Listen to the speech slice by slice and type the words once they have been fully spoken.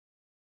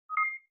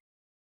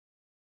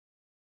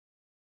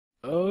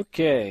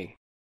Okay,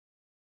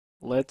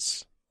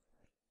 let's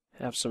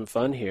have some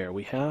fun here.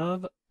 We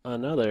have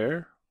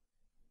another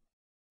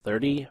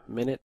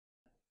 30-minute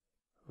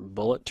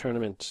bullet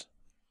tournament.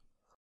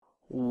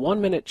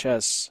 1 minute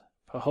chess.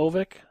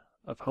 Pahovic,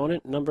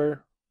 opponent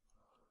number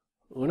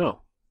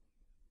uno.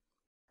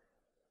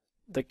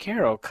 The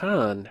Caro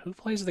Khan. Who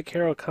plays the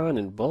Caro Khan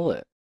in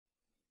bullet?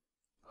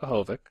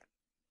 Pahovic.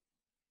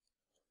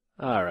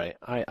 All right,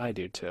 I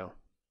do too.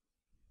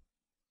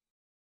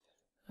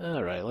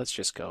 All right, let's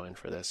just go in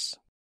for this.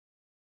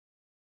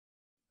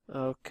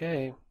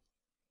 Okay.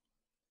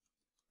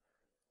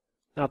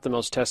 Not the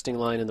most testing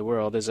line in the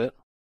world, is it?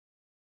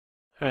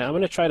 All right, I'm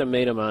going to try to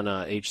mate him on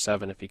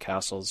h7 if he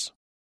castles.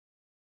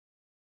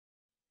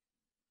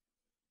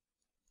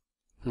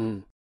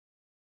 All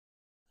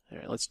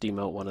right, let's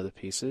demote one of the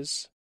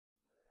pieces.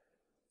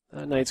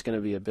 That knight's going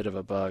to be a bit of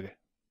a bug.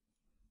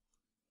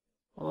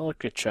 Well, I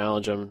could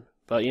challenge him,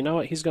 but you know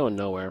what? He's going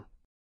nowhere.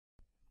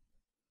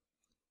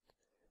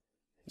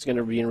 He's going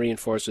to be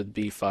reinforced with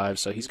b5,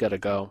 so he's got to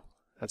go.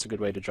 That's a good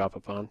way to drop a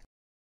pawn.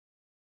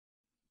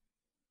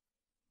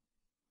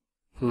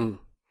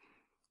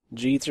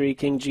 g3,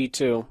 king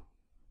g2.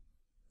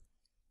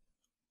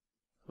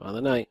 On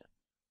the knight.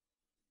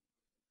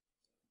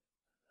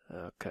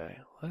 Okay,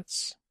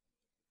 let's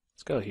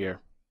go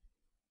here.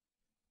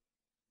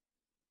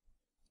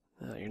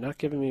 No, you're not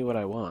giving me what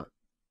I want.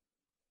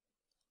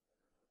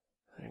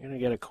 You're going to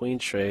get a queen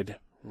trade.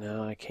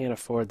 No, I can't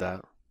afford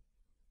that.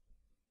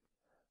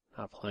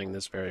 Not playing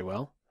this very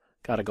well.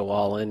 Got to go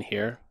all in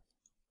here.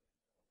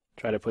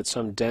 Try to put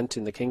some dent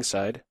in the king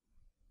side.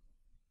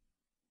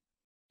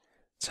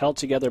 It's held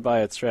together by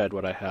a thread,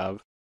 what I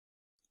have.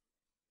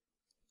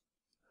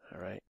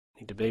 Alright,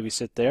 need to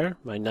babysit there.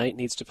 My knight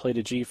needs to play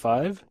to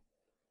g5.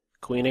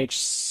 Queen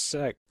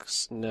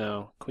h6.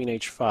 No, queen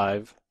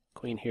h5.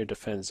 Queen here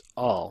defends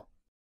all.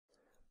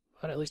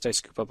 But at least I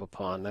scoop up a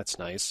pawn. That's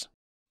nice.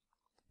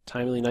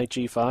 Timely knight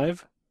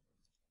g5.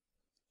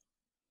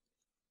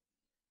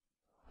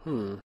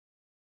 I'm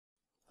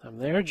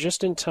there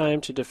just in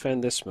time to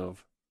defend this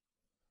move.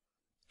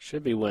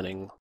 Should be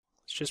winning.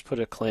 Let's just put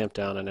a clamp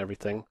down on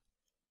everything.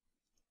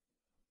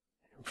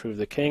 Improve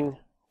the king.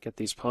 Get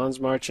these pawns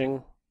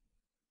marching.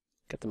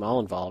 Get them all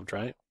involved,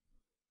 right?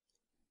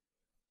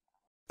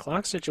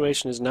 Clock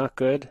situation is not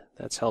good.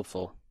 That's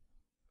helpful.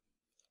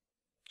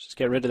 Just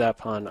get rid of that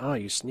pawn. Oh,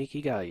 you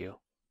sneaky guy, you.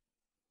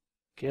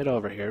 Get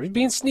over here. You're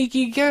being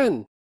sneaky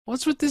again.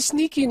 What's with this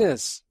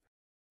sneakiness?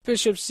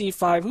 Bishop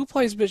c5. Who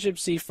plays bishop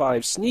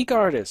c5? Sneak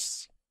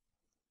artists.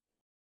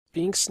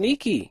 Being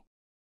sneaky.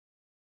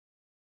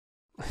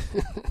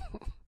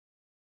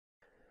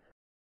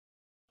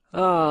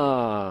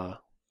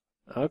 Ah,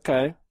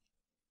 okay.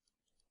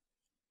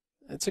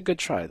 It's a good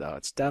try, though.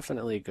 It's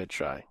definitely a good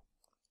try.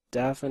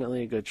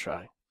 Definitely a good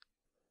try.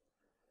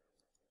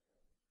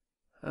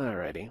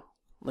 Alrighty.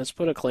 Let's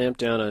put a clamp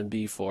down on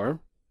b4.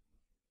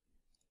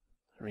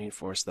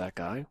 Reinforce that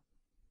guy.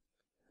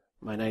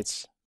 My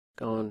knight's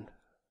going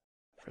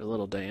for a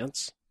little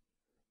dance.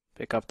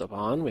 Pick up the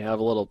pawn. We have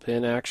a little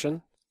pin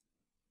action.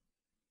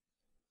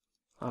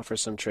 Offer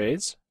some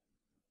trades.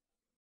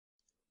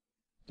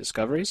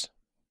 Discoveries.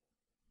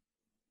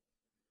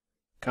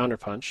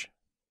 Counterpunch.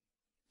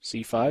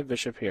 c5,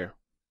 bishop here.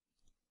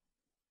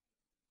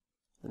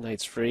 The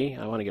knight's free.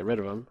 I want to get rid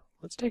of him.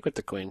 Let's take with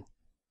the queen.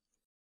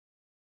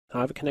 I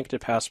have a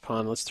connected passed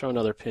pawn. Let's throw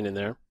another pin in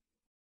there.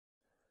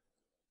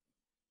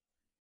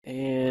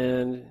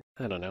 And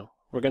I don't know.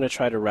 We're going to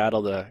try to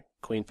rattle the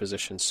queen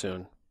position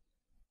soon.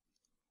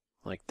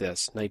 Like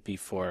this. Knight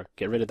b4.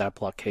 Get rid of that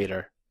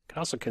blockader. Could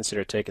also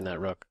consider taking that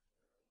rook.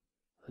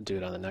 I'll do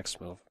it on the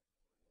next move.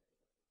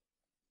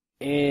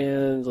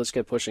 And let's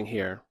get pushing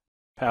here.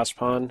 Pass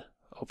pawn.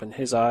 Open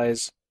his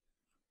eyes.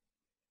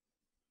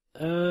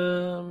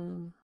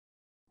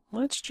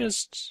 Let's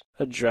just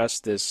address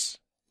this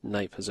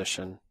knight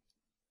position.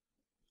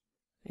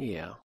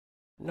 Yeah.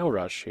 No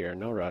rush here.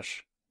 No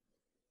rush.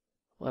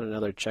 Let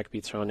another check be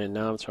thrown in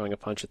now. I'm throwing a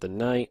punch at the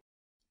knight.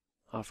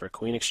 Offer a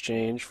queen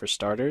exchange for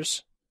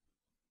starters.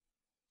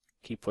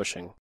 Keep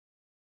pushing.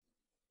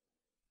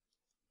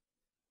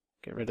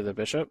 Get rid of the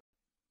bishop.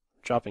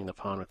 Dropping the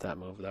pawn with that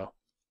move, though.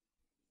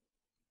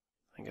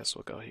 I guess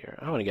we'll go here.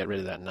 I want to get rid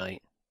of that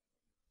knight.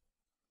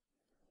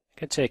 I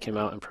could take him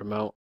out and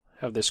promote.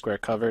 Have this square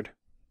covered.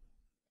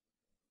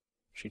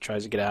 She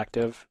tries to get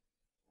active.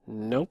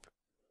 Nope.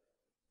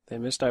 They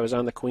missed I was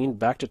on the queen.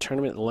 Back to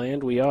tournament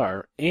land we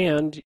are.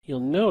 And you'll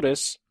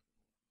notice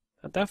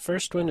that that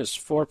first win is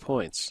 4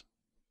 points.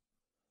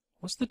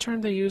 What's the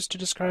term they used to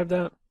describe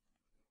that?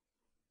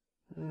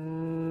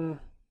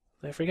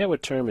 I forget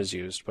what term is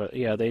used, but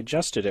yeah, they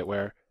adjusted it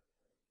where...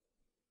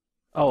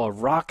 Oh, a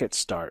rocket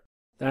start.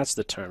 That's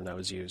the term that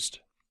was used.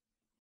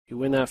 You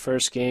win that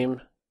first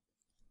game,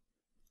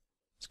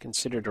 it's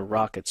considered a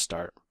rocket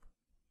start.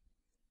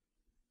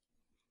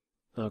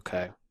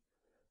 Okay.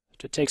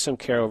 To take some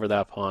care over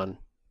that pawn.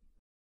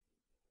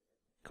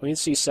 Queen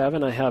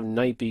c7, I have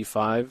knight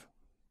b5.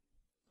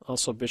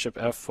 Also bishop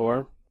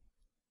f4.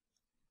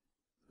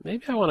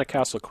 Maybe I want to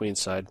castle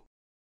queenside.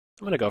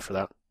 I'm going to go for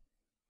that.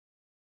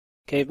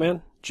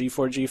 Caveman,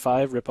 G4,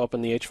 G5, rip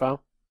open the H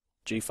file.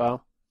 G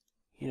file.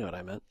 You know what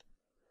I meant.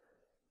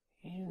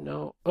 You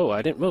know. Oh,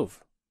 I didn't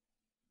move.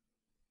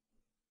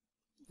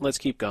 Let's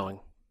keep going.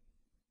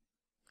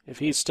 If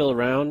he's still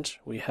around,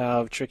 we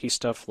have tricky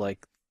stuff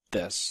like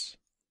this.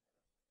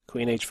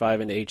 Queen H5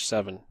 into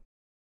H7.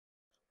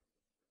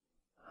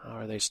 How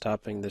are they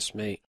stopping this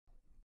mate?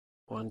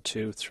 1,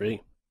 2,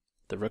 3.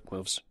 The rook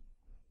moves.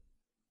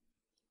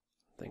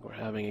 I think we're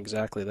having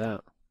exactly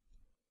that.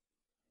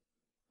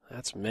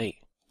 That's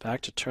mate.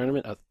 Back to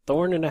tournament. A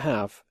thorn and a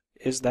half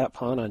is that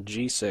pawn on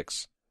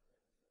G6.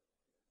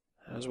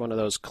 That was one of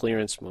those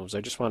clearance moves.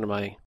 I just wanted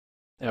my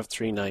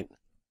F3 knight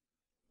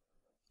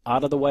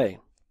out of the way.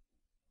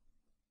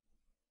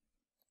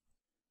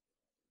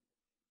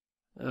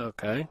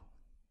 Okay.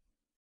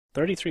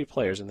 33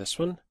 players in this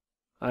one.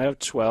 I have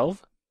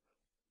 12.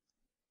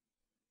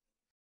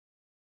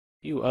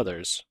 Few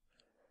others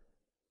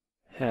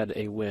had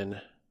a win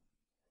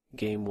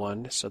game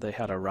 1, so they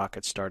had a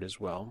rocket start as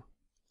well.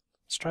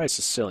 Let's try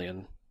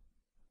Sicilian.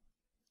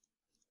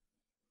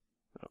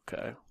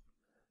 Okay.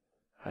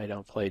 I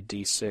don't play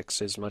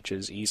D6 as much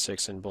as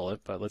E6 in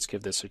Bullet, but let's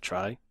give this a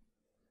try.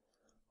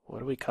 What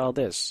do we call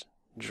this?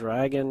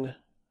 Dragondorf.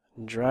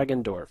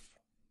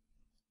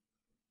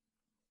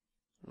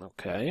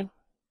 Okay.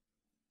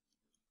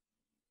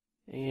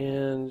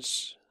 And,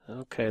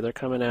 okay, they're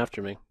coming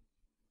after me.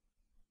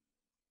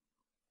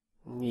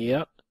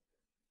 Yep.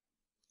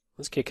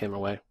 Let's kick him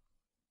away.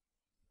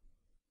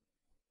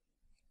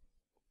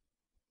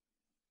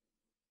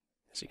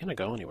 Is he going to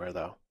go anywhere,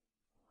 though?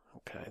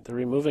 Okay, they're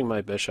removing my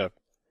bishop.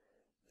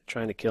 They're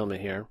trying to kill me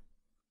here.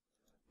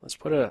 Let's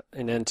put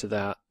an end to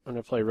that. I'm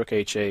going to play rook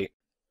h8.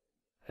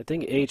 I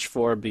think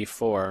h4,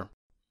 b4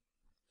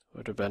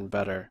 would have been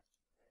better.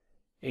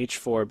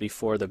 h4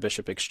 before the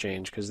bishop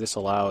exchange, because this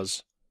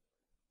allows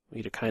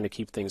me to kind of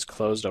keep things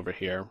closed over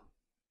here.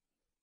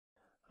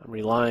 I'm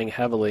relying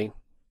heavily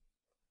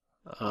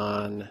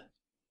on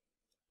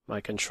my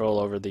control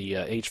over the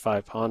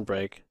h5 pawn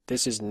break.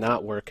 This is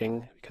not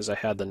working because I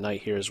had the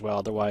knight here as well.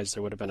 Otherwise,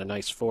 there would have been a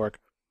nice fork.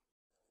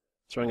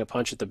 Throwing a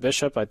punch at the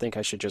bishop, I think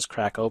I should just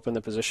crack open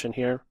the position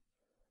here.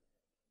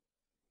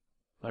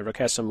 My rook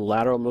has some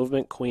lateral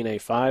movement. Queen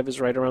a5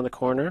 is right around the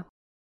corner.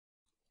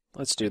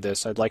 Let's do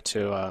this. I'd like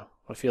to,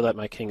 I feel that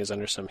my king is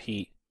under some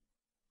heat.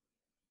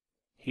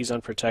 He's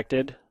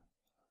unprotected.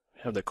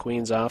 I have the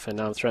queens off, and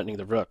now I'm threatening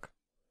the rook.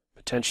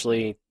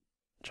 Potentially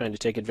trying to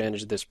take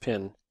advantage of this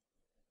pin.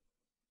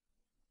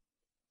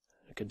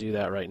 I could do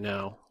that right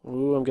now.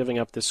 Ooh, I'm giving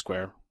up this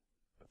square.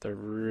 But they're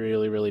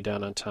really, really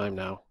down on time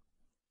now.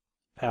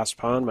 Passed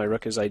pawn. My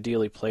rook is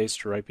ideally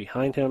placed right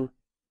behind him.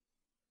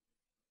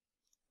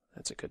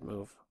 That's a good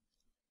move.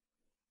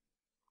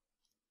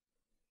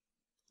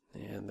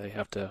 And they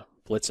have to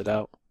blitz it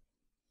out.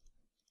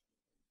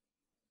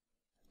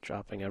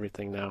 Dropping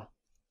everything now.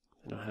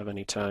 They don't have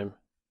any time.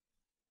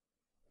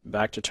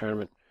 Back to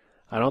tournament.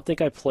 I don't think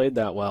I played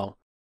that well.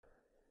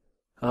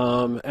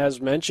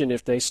 As mentioned,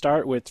 if they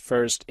start with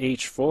first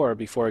h4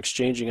 before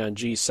exchanging on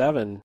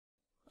g7,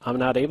 I'm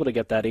not able to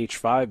get that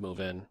h5 move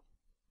in.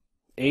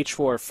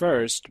 h4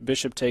 first,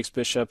 bishop takes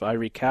bishop, I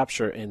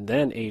recapture, and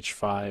then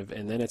h5,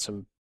 and then it's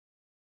a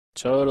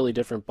totally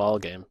different ball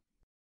game.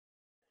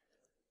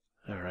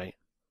 All right.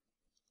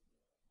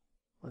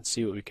 Let's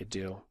see what we could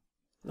do.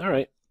 All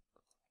right.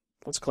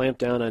 Let's clamp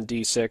down on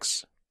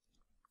d6.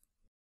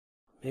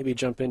 Maybe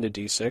jump into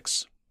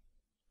d6.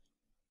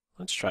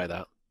 Let's try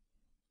that.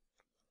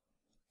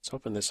 Let's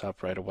open this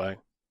up right away.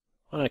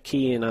 I want to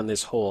key in on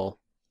this hole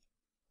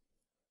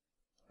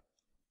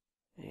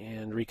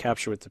and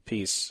recapture with the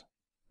piece.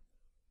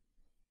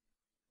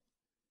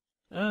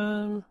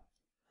 I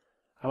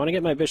want to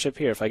get my bishop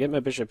here. If I get my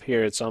bishop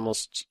here, it's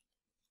almost...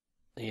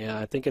 Yeah,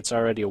 I think it's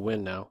already a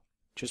win now,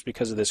 just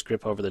because of this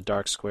grip over the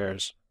dark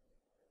squares.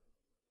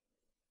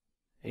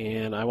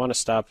 And I want to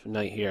stop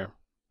knight here.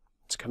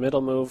 It's a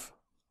committal move.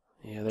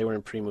 Yeah, they were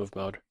in pre-move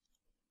mode.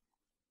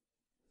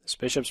 This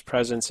bishop's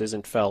presence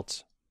isn't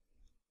felt.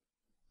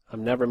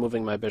 I'm never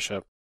moving my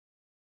bishop.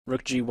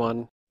 Rook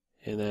g1,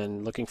 and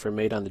then looking for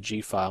mate on the g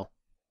file.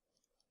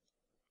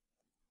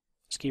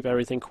 Just keep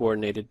everything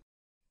coordinated.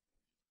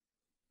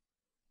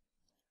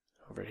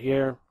 Over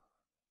here.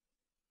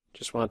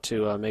 Just want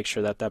to make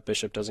sure that that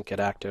bishop doesn't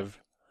get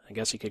active. I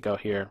guess he could go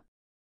here.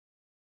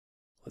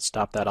 Let's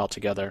stop that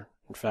altogether.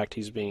 In fact,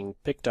 he's being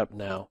picked up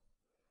now.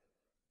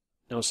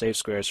 No safe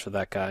squares for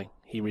that guy.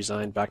 He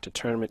resigned back to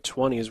tournament.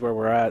 20 is where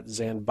we're at.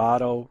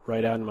 Zambato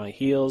right on my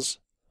heels.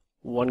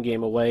 1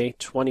 game away.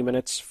 20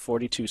 minutes,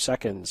 42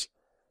 seconds.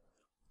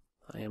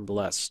 I am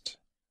blessed.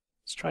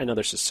 Let's try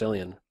another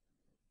Sicilian.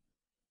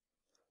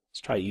 Let's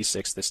try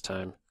e6 this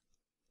time.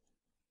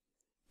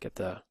 Get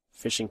the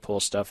fishing pole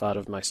stuff out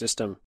of my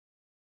system.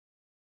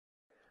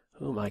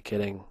 Who am I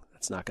kidding?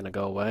 That's not going to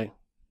go away.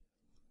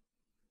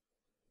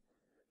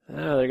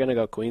 They're going to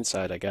go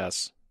queenside, I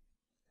guess.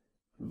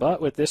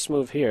 But with this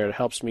move here, it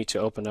helps me to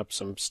open up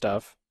some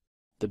stuff.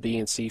 The B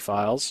and C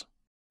files.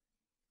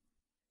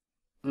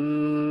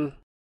 I'll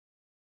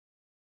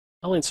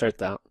insert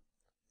that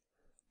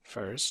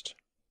first.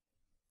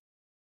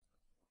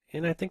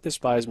 And I think this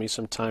buys me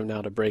some time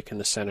now to break in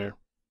the center.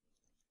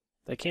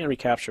 They can't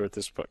recapture with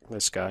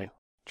this guy,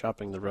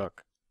 chopping the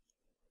rook.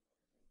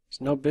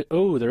 There's no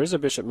oh, there is a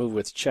bishop move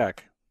with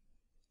check.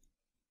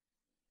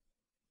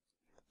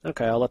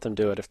 Okay, I'll let them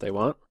do it if they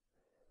want.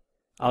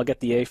 I'll get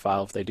the A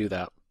file if they do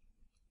that.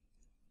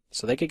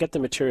 So they could get the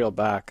material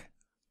back.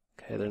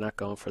 Okay, they're not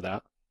going for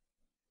that.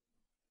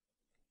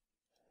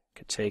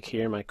 Could take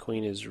here. My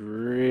queen is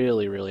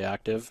really, really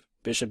active.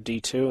 Bishop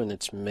d2 and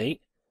its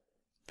mate.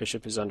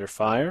 Bishop is under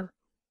fire.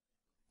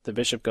 The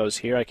bishop goes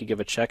here. I could give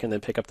a check and then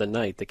pick up the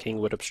knight. The king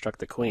would obstruct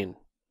the queen.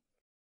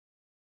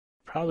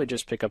 Probably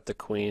just pick up the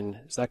queen.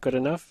 Is that good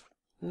enough?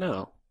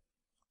 No.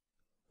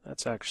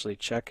 That's actually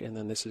check, and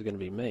then this is going to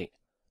be mate.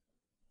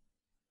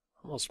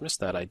 Almost missed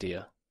that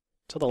idea.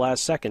 Till the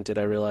last second did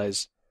I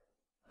realize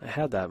I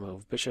had that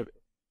move. Bishop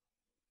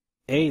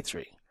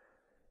a3.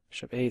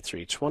 Bishop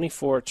a3.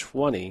 24,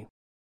 20,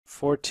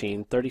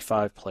 14,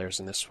 35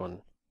 players in this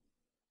one.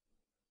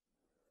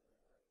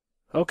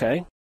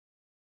 Okay.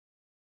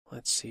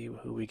 Let's see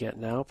who we get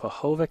now.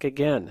 Pahovic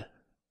again.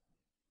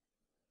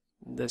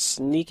 The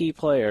sneaky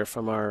player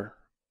from our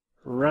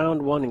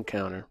round one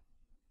encounter.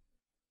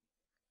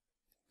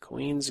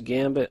 Queen's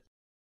Gambit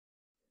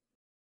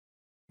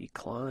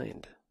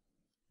declined.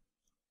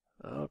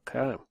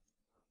 Okay.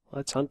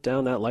 Let's hunt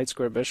down that light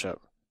square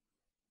bishop.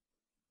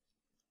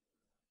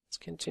 Let's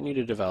continue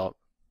to develop.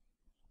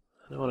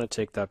 I don't want to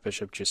take that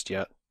bishop just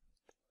yet.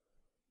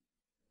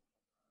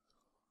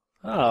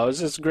 Oh, is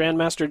this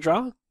Grandmaster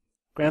draw?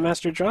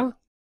 Grandmaster draw?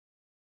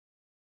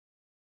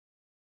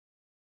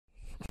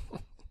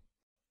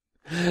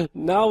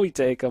 Now we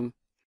take him.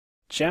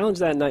 Challenge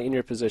that knight in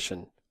your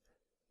position.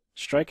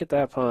 Strike at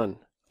that pawn.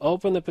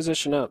 Open the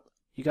position up.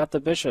 You got the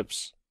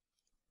bishops.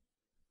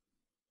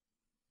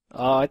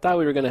 Oh, I thought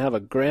we were going to have a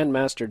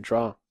Grandmaster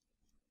draw.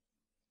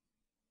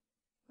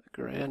 A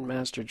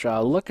Grandmaster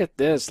draw. Look at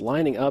this.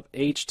 Lining up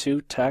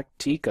H2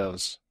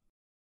 tacticos.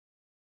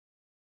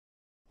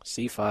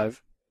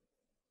 C5.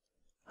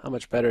 How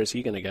much better is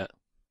he going to get?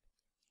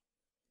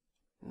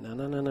 No,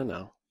 no, no, no,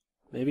 no.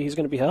 Maybe he's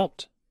going to be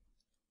helped.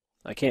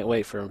 I can't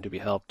wait for him to be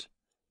helped.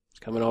 He's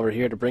coming over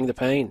here to bring the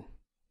pain.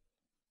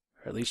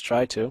 Or at least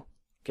try to.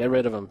 Get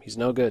rid of him. He's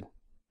no good.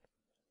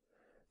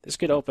 This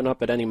could open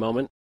up at any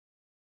moment.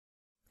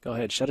 Go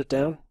ahead, shut it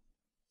down.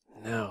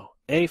 No.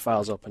 A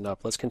file's opened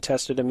up. Let's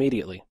contest it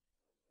immediately.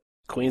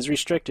 Queen's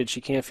restricted.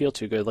 She can't feel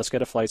too good. Let's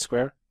get a flight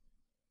square.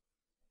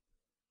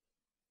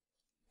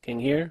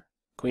 King here.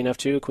 Queen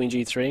f2, queen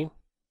g3.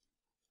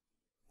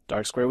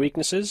 Dark square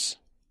weaknesses.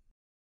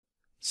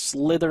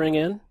 Slithering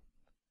in.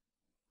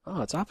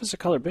 Oh, it's opposite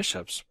color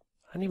bishops.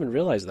 I didn't even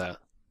realize that.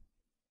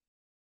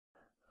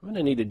 I'm going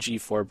to need a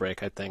g4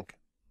 break, I think.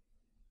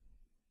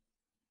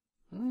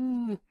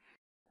 If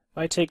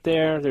I take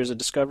there, there's a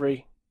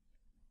discovery.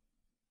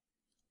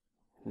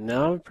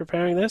 Now I'm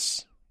preparing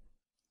this.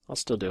 I'll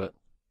still do it.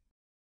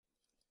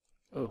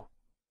 Oh.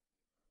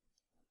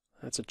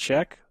 That's a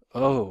check.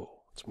 Oh,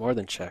 it's more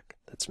than check.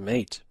 That's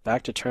mate.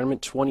 Back to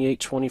tournament 28,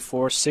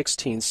 24,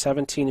 16,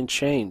 17 and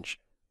change.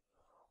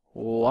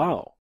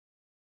 Wow.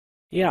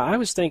 Yeah, I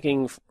was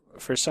thinking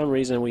for some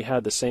reason we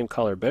had the same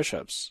color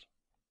bishops.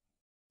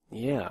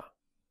 Yeah.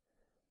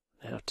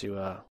 I have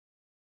to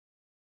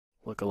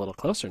look a little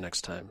closer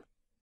next time.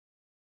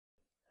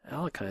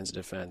 Alekine's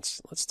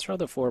defense. Let's throw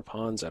the 4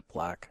 pawns at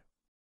black.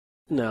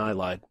 No, I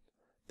lied.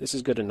 This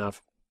is good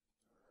enough.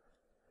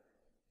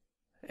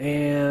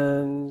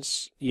 And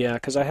yeah,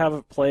 because I have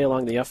a play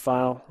along the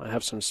f-file. I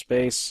have some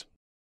space.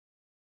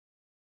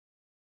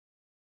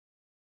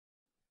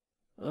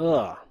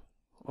 Ugh.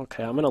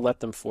 Okay, I'm going to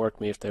let them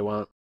fork me if they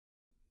want.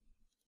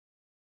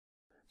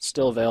 It's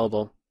still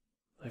available.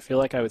 I feel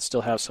like I would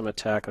still have some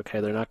attack. Okay,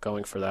 they're not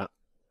going for that.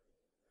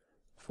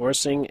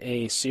 Forcing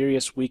a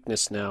serious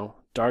weakness now.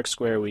 Dark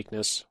square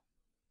weakness.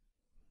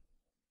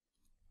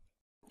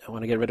 I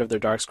want to get rid of their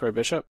dark square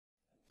bishop.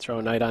 Throw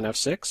a knight on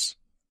f6.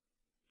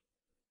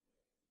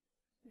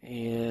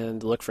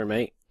 And look for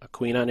mate. A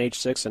queen on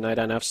h6, a knight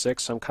on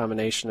f6, some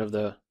combination of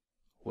the...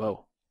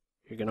 Whoa.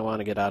 You're going to want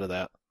to get out of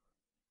that.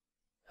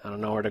 I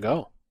don't know where to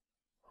go.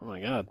 Oh my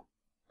god.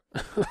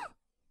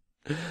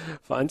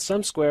 Find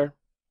some square.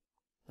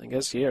 I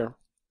guess here.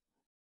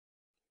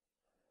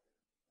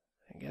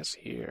 I guess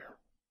here.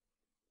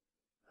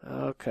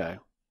 Okay.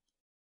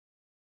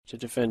 To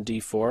defend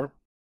d4.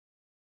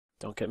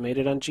 Don't get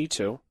mated on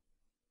g2.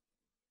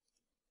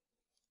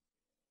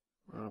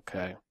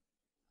 Okay.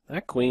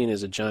 That queen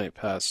is a giant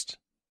pest.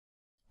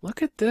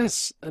 Look at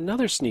this.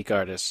 Another sneak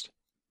artist.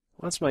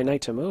 Wants my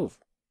knight to move.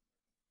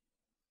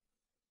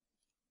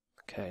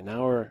 Okay,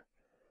 now we're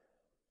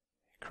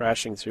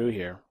crashing through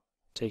here.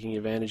 Taking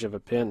advantage of a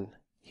pin.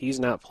 He's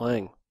not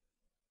playing.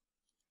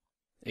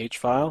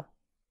 H-file.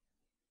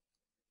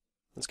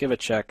 Let's give a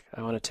check.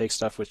 I want to take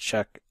stuff with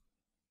check.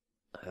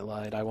 I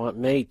lied. I want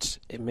mate.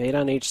 Mate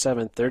on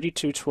h7.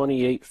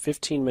 32-28.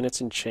 15 minutes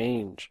and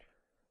change.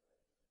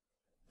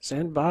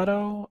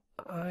 Zanbato,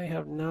 I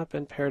have not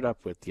been paired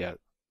up with yet.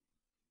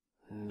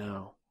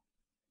 No.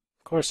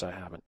 Of course I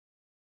haven't.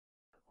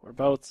 We're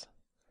both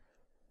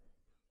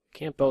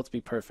Can't both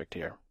be perfect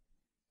here.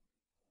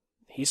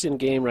 He's in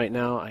game right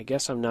now. I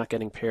guess I'm not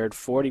getting paired.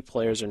 40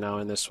 players are now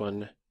in this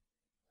one.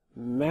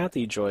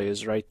 Matthew Joy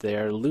is right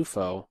there.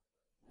 Lufo,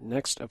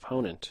 next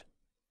opponent.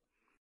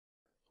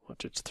 What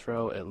to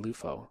throw at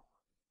Lufo?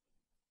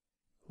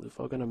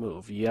 Lufo gonna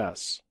move?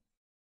 Yes.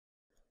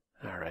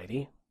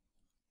 Alrighty.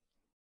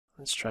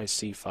 Let's try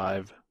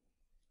c5.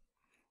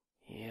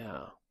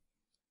 Yeah.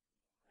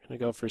 Gonna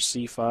go for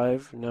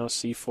c5, now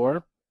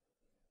c4.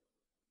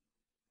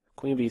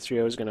 Queen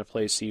b3 is gonna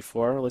play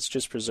c4. Let's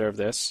just preserve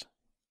this.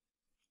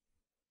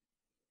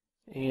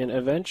 And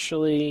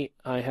eventually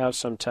I have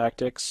some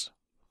tactics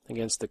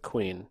against the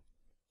queen.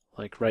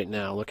 Like right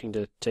now, looking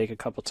to take a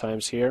couple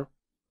times here.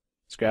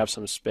 Let's grab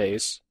some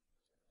space.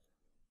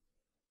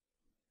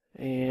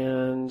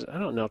 And I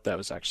don't know if that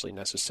was actually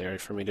necessary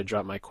for me to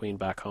drop my queen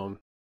back home.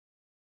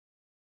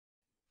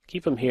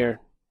 Keep him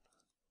here.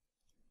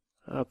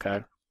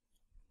 Okay.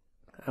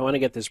 I want to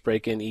get this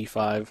break in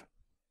e5.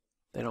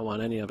 They don't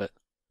want any of it.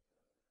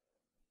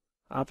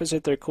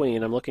 Opposite their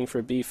queen, I'm looking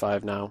for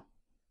b5 now.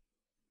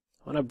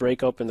 I want to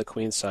break open the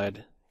queen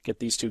side, get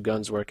these two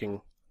guns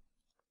working.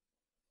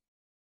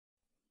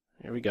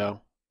 Here we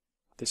go.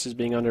 This is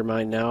being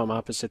undermined now. I'm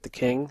opposite the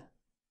king.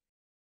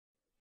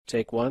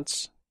 Take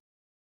once.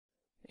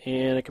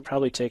 And I could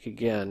probably take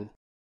again.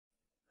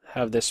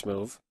 Have this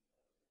move.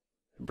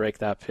 Break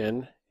that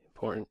pin.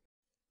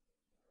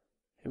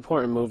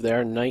 Important move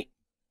there. Knight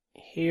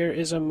here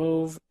is a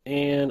move.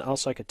 And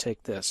also I could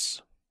take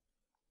this.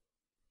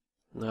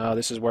 No,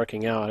 this is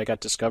working out. I got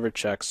discovered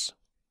checks.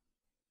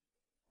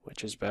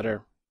 Which is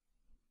better?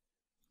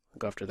 I'll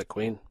go after the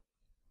queen.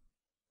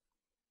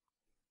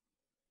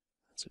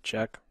 That's a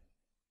check.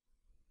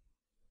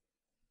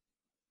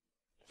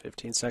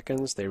 15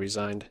 seconds. They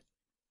resigned.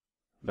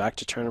 Back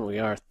to tournament we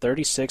are.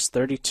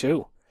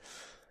 36-32.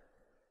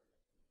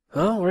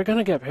 Well, we're going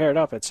to get paired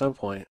up at some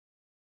point.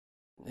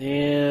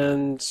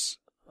 And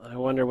I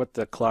wonder what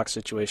the clock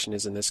situation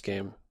is in this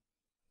game.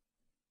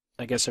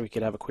 I guess we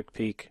could have a quick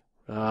peek.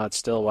 It's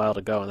still a while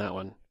to go in that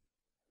one.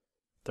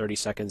 30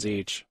 seconds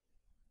each.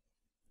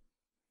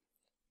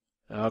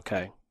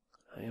 Okay.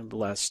 I am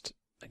blessed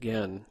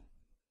again.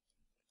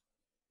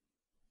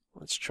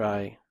 Let's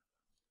try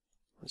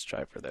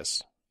for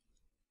this.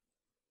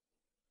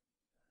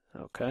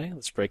 Okay,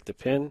 let's break the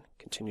pin,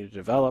 continue to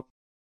develop.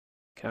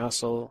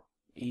 Castle,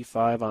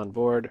 e5 on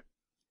board.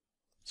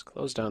 Let's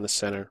close down the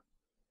center.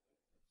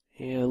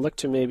 And look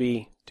to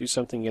maybe do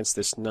something against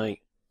this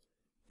knight.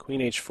 Queen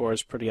h4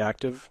 is pretty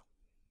active.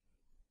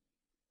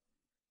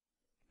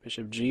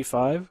 Bishop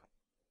g5.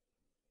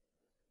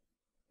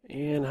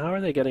 And how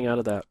are they getting out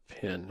of that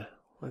pin?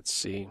 Let's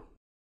see.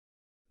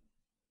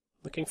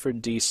 Looking for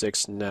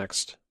d6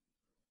 next.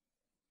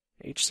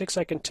 h6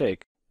 I can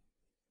take.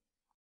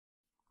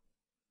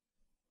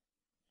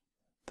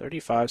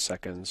 35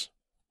 seconds.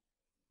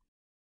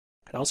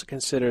 Can also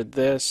consider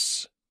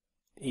this.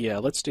 Yeah,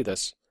 let's do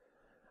this.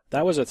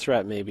 That was a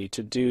threat maybe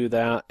to do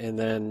that and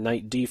then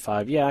knight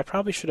d5. Yeah, I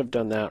probably should have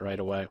done that right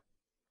away.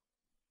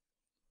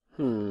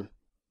 Alright,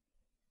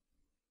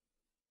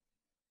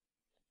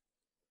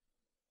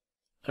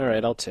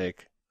 I'll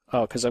take.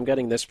 Oh, because I'm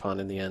getting this pawn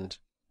in the end.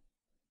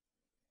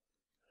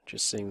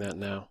 Just seeing that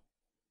now.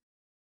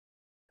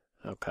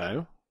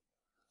 Okay.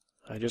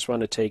 I just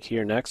want to take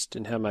here next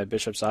and have my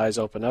bishop's eyes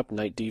open up.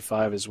 Knight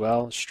d5 as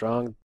well.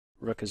 Strong.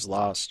 Rook is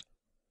lost.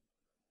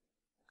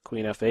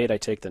 Queen f8, I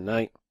take the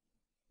knight.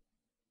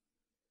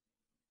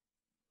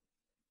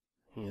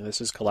 Yeah,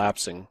 this is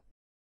collapsing.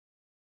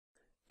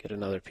 Get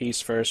another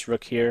piece first.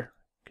 Rook here.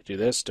 Could do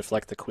this.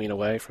 Deflect the queen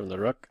away from the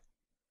rook.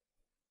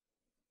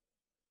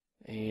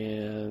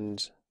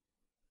 And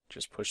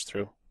just push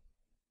through.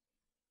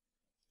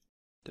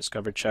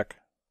 Discovered check.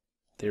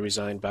 They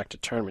resigned back to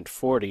tournament.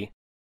 40.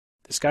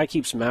 This guy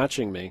keeps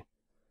matching me.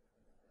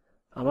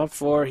 I'm up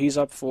 4, he's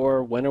up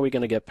 4. When are we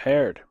going to get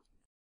paired?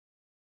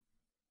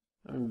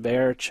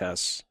 Bear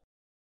chess.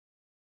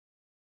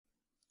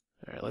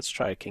 Alright, let's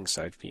try a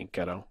kingside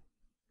ghetto.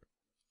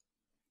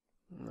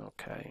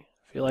 Okay.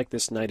 I feel like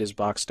this knight is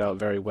boxed out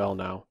very well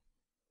now.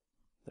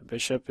 The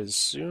bishop is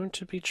soon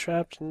to be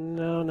trapped.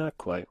 No, not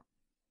quite.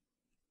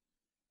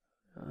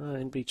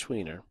 In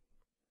betweener.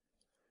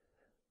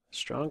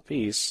 Strong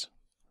piece.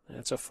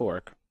 That's a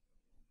fork.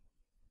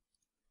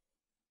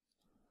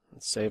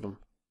 Let's save him.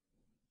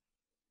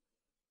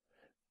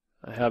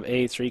 I have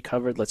a3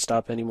 covered. Let's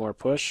stop any more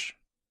push.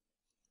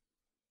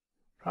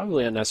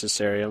 Probably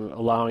unnecessary. I'm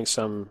allowing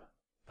some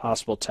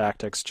possible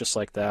tactics just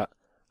like that.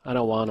 I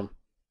don't want them.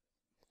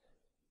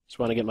 Just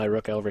want to get my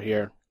rook over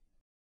here.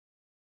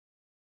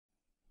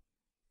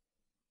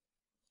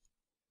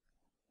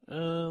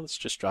 Let's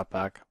just drop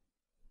back.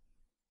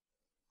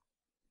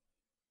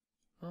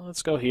 Well,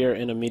 let's go here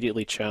and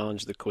immediately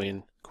challenge the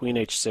queen. Queen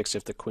h6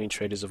 if the queen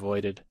trade is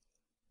avoided.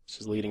 This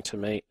is leading to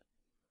mate.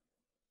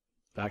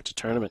 Back to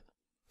tournament.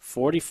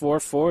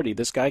 44-40.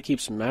 This guy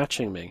keeps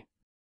matching me.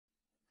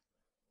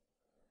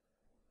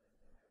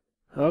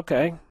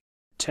 Okay.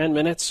 10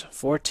 minutes,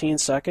 14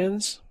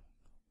 seconds.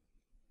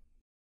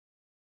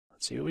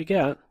 Let's see what we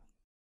get.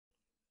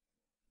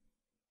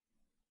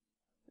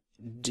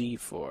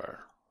 d4.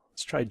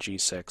 Let's try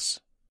g6.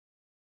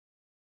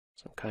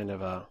 Some kind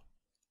of a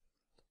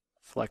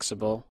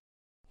flexible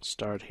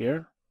start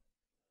here.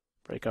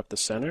 Break up the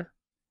center.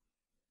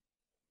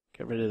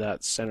 Get rid of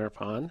that center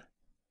pawn.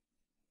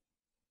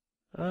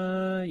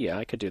 Yeah,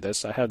 I could do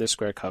this. I have this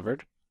square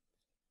covered.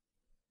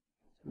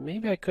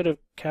 Maybe I could have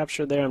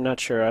captured there. I'm not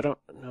sure. I don't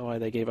know why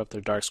they gave up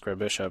their dark square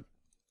bishop.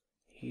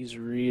 He's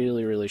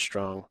really, really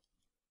strong.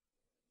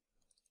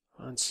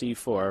 On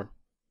c4.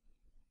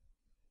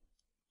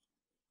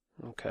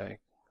 Okay.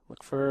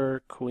 Look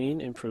for queen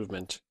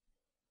improvement.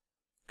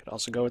 Could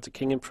also go with the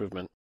king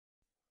improvement.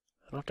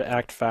 I don't have to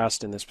act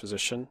fast in this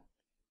position.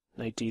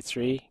 Knight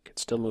d3. Could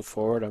still move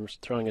forward. I'm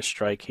throwing a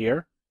strike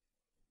here.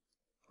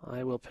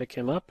 I will pick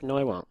him up. No,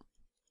 I won't.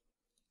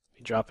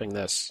 Be dropping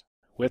this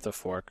with a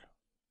fork.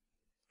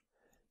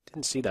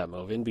 Didn't see that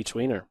move. In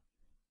betweener.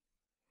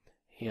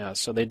 Yeah,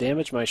 so they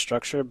damaged my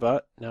structure,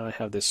 but now I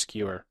have this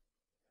skewer.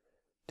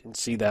 Didn't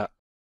see that.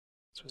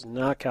 This was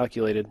not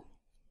calculated.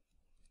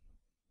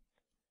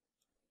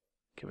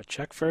 Give a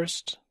check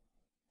first.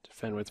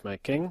 Defend with my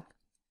king.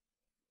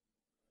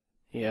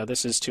 Yeah,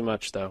 this is too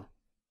much, though.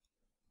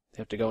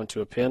 They have to go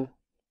into a pin.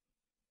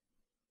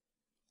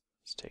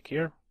 Let's take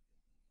here.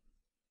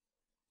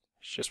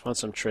 Just want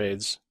some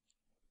trades.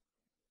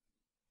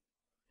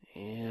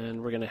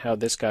 And we're going to have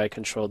this guy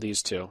control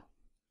these two.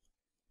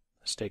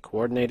 Stay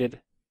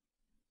coordinated.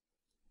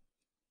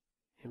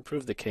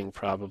 Improve the king,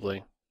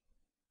 probably.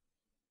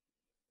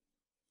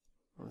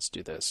 Let's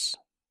do this.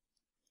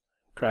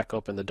 Crack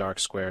open the dark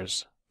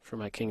squares for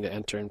my king to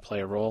enter and play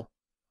a role.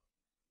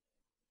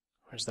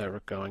 Where's that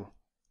rook going?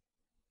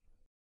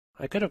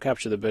 I could have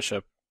captured the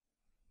bishop.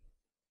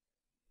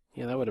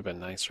 Yeah, that would have been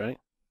nice, right?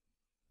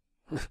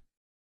 Let's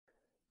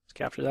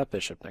capture that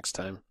bishop next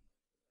time.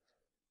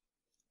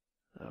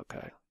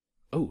 Okay.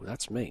 Oh,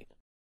 that's mate.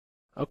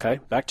 Okay,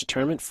 back to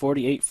tournament,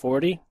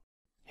 48-40.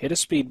 Hit a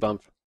speed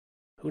bump.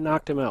 Who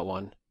knocked him out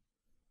one?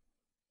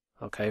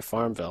 Okay,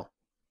 Farmville.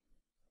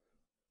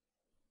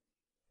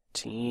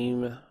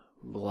 Team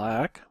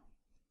Black.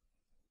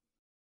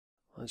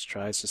 Let's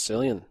try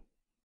Sicilian.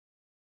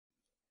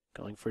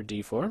 Going for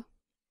d4.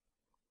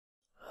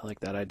 I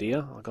like that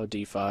idea. I'll go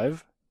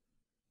d5.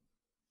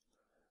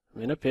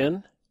 I'm in a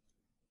pin.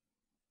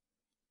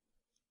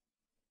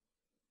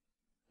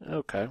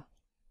 Okay.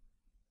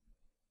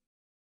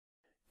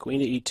 Queen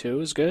to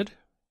e2 is good.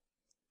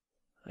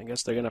 I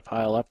guess they're going to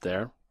pile up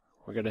there.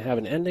 We're going to have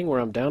an ending where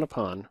I'm down a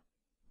pawn.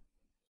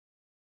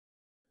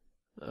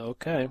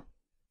 Okay.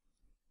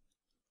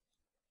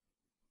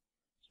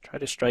 Try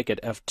to strike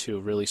at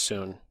f2 really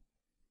soon.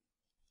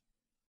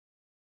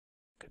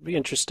 Could be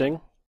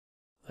interesting.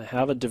 I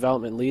have a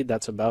development lead.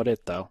 That's about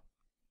it, though.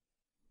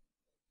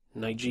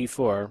 Knight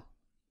g4.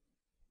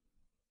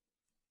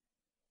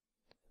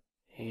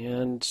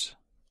 And,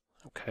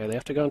 okay, they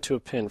have to go into a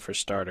pin for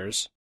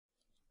starters.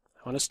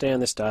 I want to stay on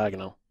this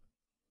diagonal.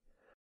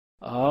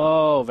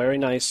 Oh, very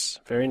nice.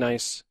 Very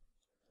nice.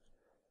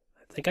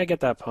 I think I get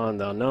that pawn,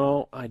 though.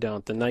 No, I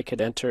don't. The knight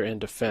could enter and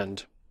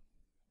defend.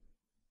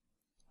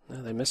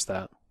 No, they missed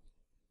that.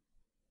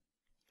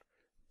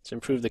 Let's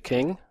improve the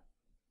king.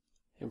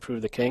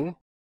 Improve the king.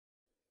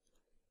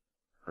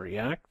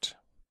 React.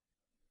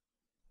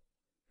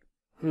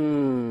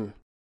 I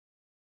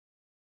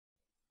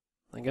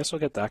guess we'll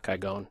get that guy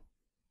going.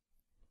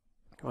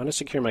 I want to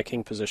secure my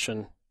king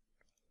position.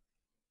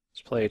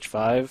 Let's play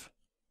h5.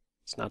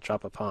 Let's not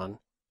drop a pawn.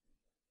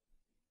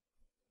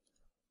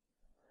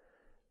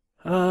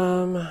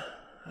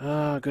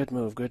 Good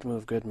move, good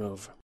move, good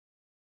move.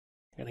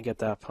 I'm gonna get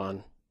that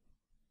pawn.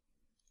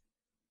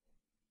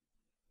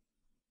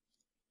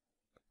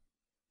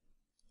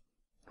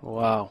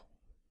 Wow.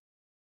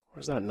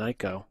 Where's that knight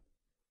go?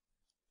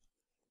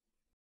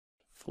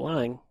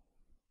 Flying.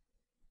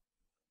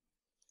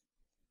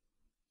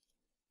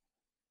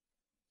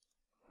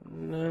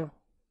 No.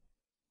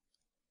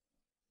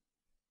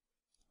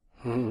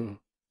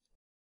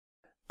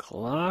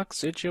 Clock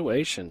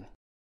situation.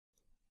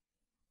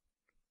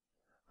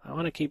 I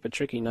want to keep a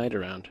tricky knight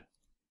around.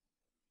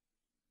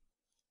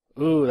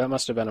 Ooh, that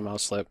must have been a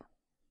mouse slip.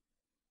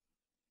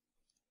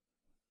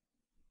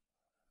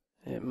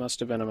 It must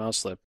have been a mouse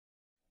slip.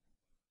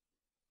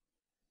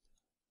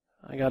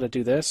 I gotta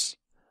do this.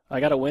 I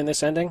gotta win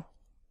this ending.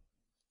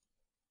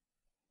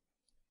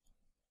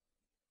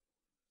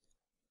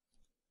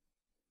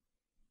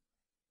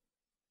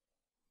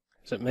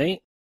 Is it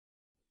mate?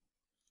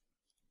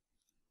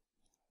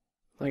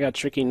 I got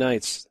tricky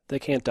knights. They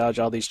can't dodge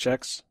all these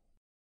checks.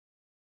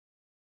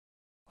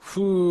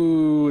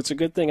 Whew, it's a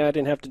good thing I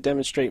didn't have to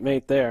demonstrate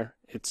mate there.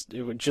 It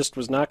just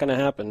was not going to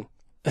happen.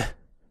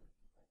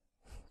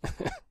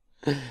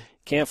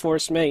 Can't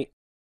force mate.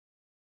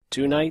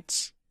 Two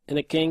knights and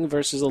a king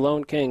versus a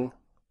lone king.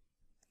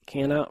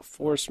 Cannot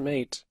force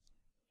mate.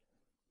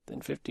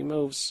 Then 50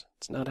 moves.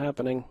 It's not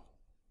happening.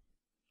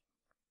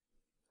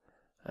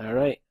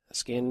 Alright,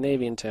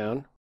 Scandinavian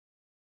town.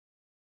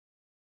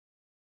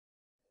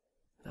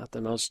 Not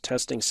the most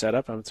testing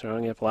setup. I'm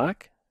throwing it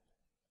black.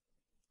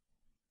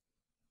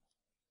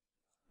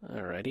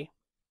 Alrighty.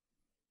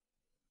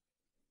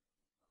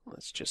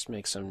 Let's just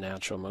make some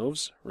natural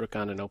moves. Rook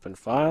on an open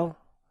file.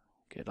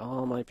 Get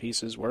all my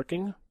pieces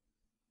working.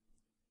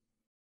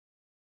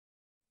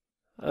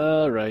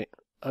 Alright,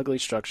 ugly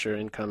structure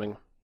incoming.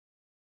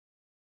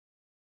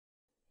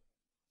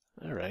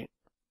 Alright.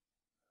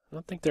 I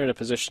don't think they're in a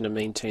position to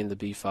maintain the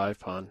b5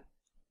 pawn.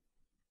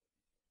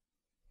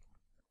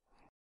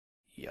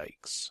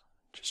 Yikes.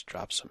 Just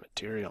dropped some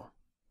material.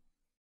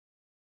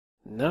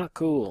 Not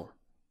cool.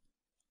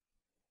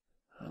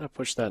 I'm going to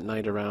push that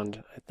knight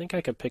around. I think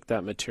I could pick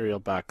that material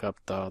back up,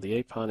 though. The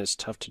a-pawn is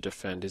tough to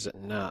defend, is it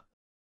not?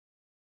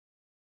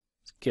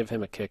 Let's give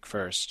him a kick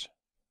first.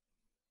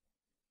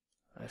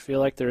 I feel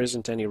like there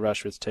isn't any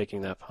rush with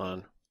taking that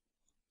pawn.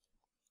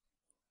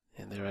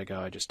 And there I go,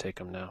 I just take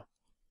him now.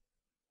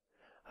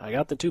 I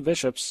got the two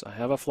bishops. I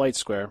have a flight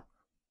square.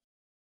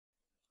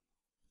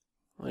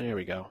 There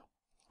we go.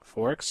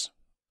 Forks.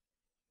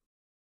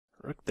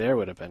 Rook there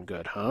would have been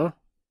good, huh?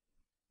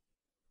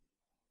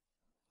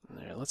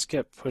 There, let's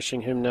get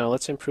pushing him now.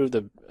 Let's improve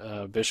the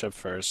bishop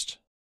first.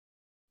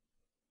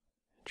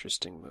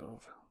 Interesting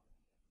move.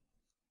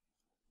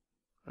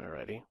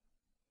 Alrighty.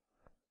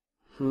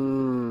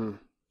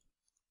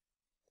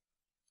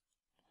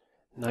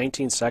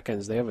 19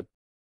 seconds. They have a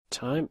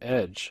time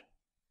edge.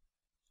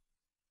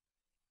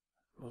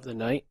 Move the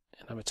knight,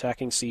 and I'm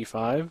attacking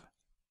c5.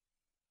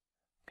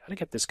 Gotta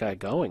get this guy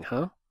going,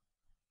 huh?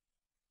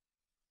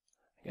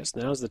 I guess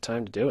now's the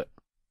time to do it.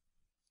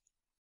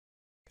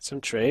 Get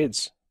some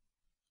trades.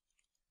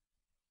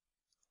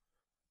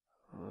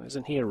 Oh,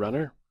 isn't he a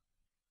runner?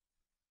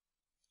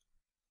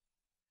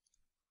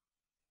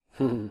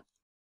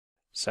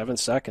 7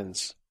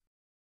 seconds.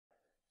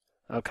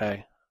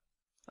 Okay.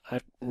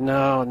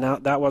 No,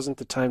 that wasn't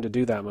the time to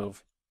do that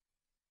move.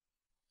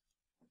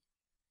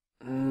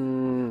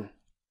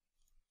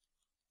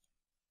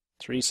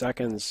 3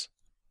 seconds.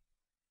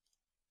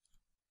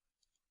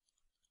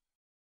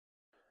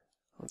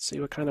 Let's see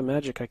what kind of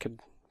magic I could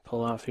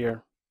pull off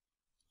here.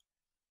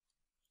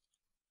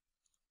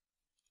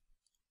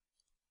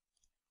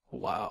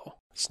 Wow.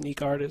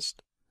 Sneak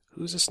artist.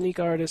 Who's a sneak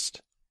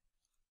artist?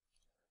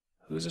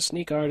 Who's a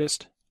sneak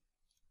artist?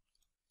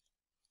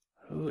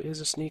 Who is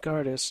a sneak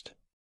artist?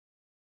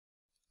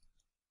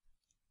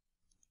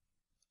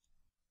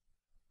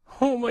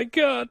 Oh my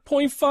god,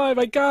 0.5,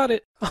 I got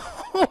it!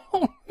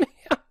 Oh man,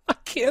 I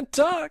can't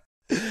talk!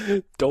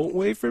 Don't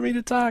wait for me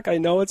to talk. I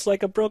know it's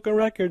like a broken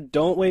record.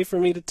 Don't wait for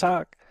me to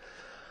talk.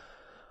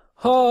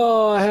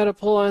 Oh, I had to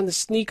pull on the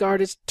sneak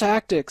artist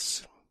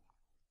tactics.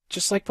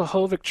 Just like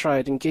Pahovic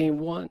tried in game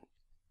 1.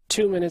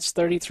 2 minutes,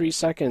 33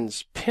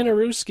 seconds.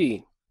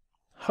 Pinaruski.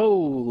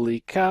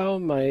 Holy cow,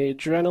 my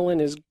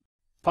adrenaline is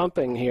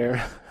pumping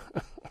here.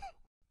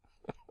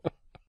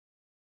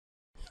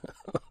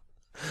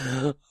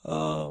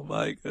 Oh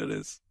my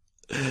goodness.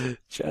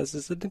 Chess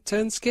is an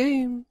intense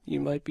game. You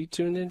might be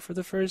tuned in for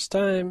the first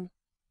time.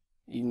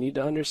 You need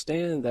to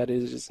understand that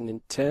it is an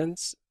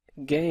intense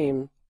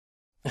game.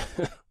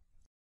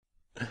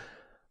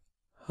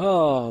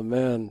 Oh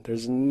man,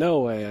 there's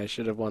no way I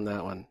should have won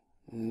that one.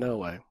 No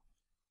way.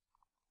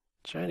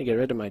 Trying to get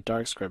rid of my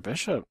dark square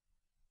bishop.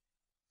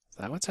 Is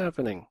that what's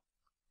happening?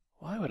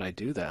 Why would I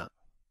do that?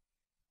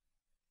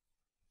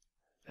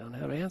 I don't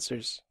have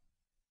answers.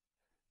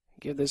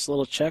 Give this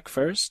little check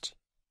first.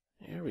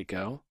 Here we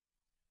go.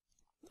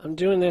 I'm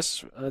doing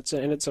this,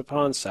 and it's a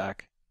pawn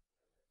sack.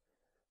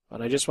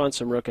 But I just want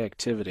some rook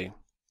activity.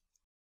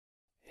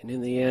 And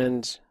in the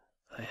end,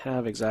 I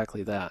have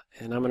exactly that.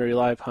 And I'm going to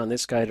rely upon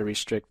this guy to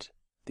restrict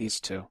these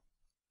two.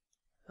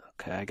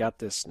 Okay, I got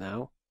this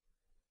now.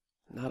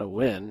 Not a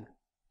win,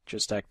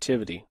 just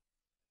activity.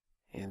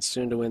 And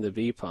soon to win the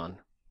b-pawn.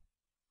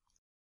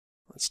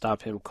 Let's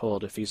stop him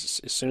cold.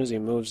 As soon as he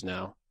moves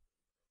now,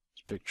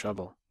 it's big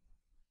trouble.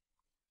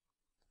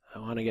 I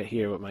want to get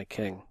here with my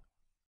king.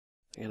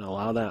 You gonna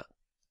allow that?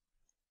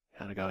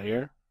 Gotta go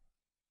here.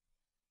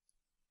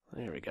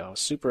 There we go.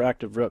 Super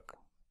active rook.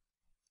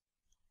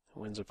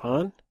 Wins a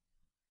pawn.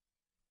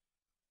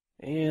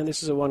 And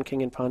this is a one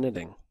king and pawn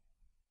knitting.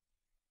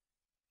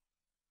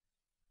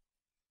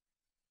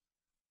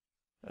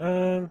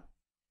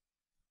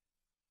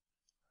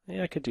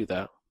 Yeah, I could do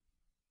that.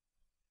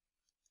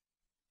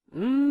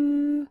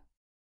 I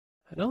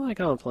don't like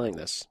how I'm playing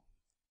this.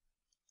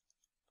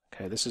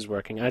 Okay, this is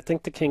working. I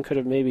think the king could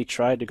have maybe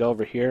tried to go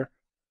over here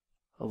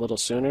a little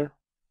sooner.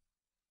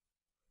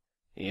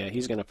 Yeah,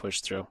 he's going to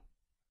push through.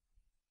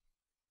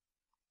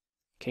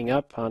 King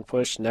up, pawn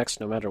push, next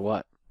no matter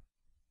what.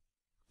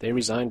 They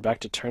resigned back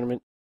to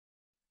tournament.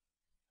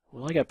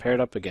 Will I get paired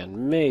up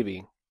again?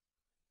 Maybe.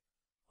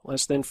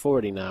 Less than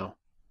 40 now.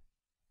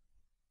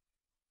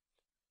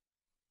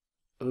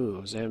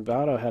 Ooh,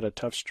 Zambado had a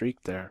tough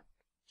streak there.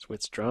 It's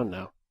withdrawn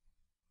now.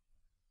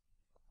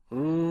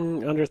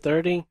 Under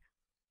 30?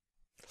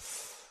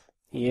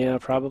 Yeah,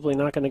 probably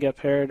not going to get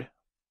paired.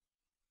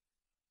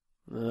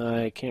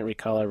 I can't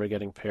recall ever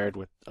getting paired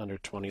with under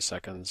 20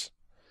 seconds.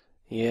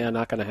 Yeah,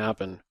 not going to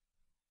happen.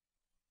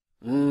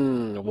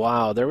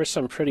 Wow, there were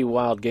some pretty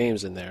wild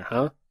games in there,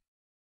 huh?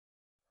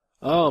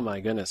 Oh my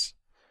goodness.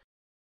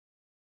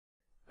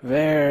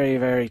 Very,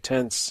 very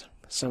tense.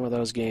 Some of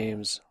those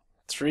games.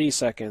 3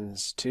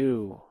 seconds,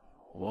 2,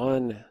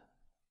 1,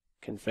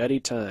 confetti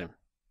time.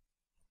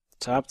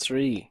 Top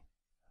 3.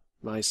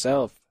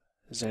 Myself,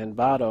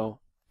 Zanbato,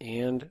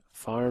 and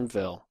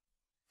Farmville.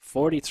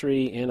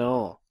 43 in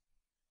all.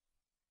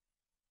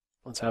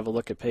 Let's have a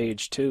look at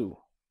page 2,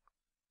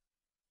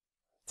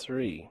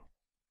 3,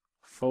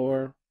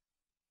 4,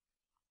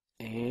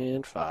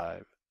 and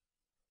 5.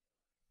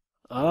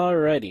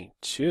 Alrighty,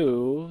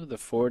 to the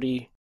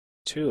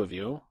 42 of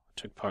you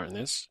took part in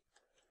this.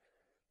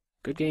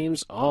 Good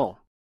games all.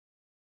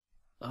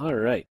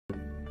 Alright.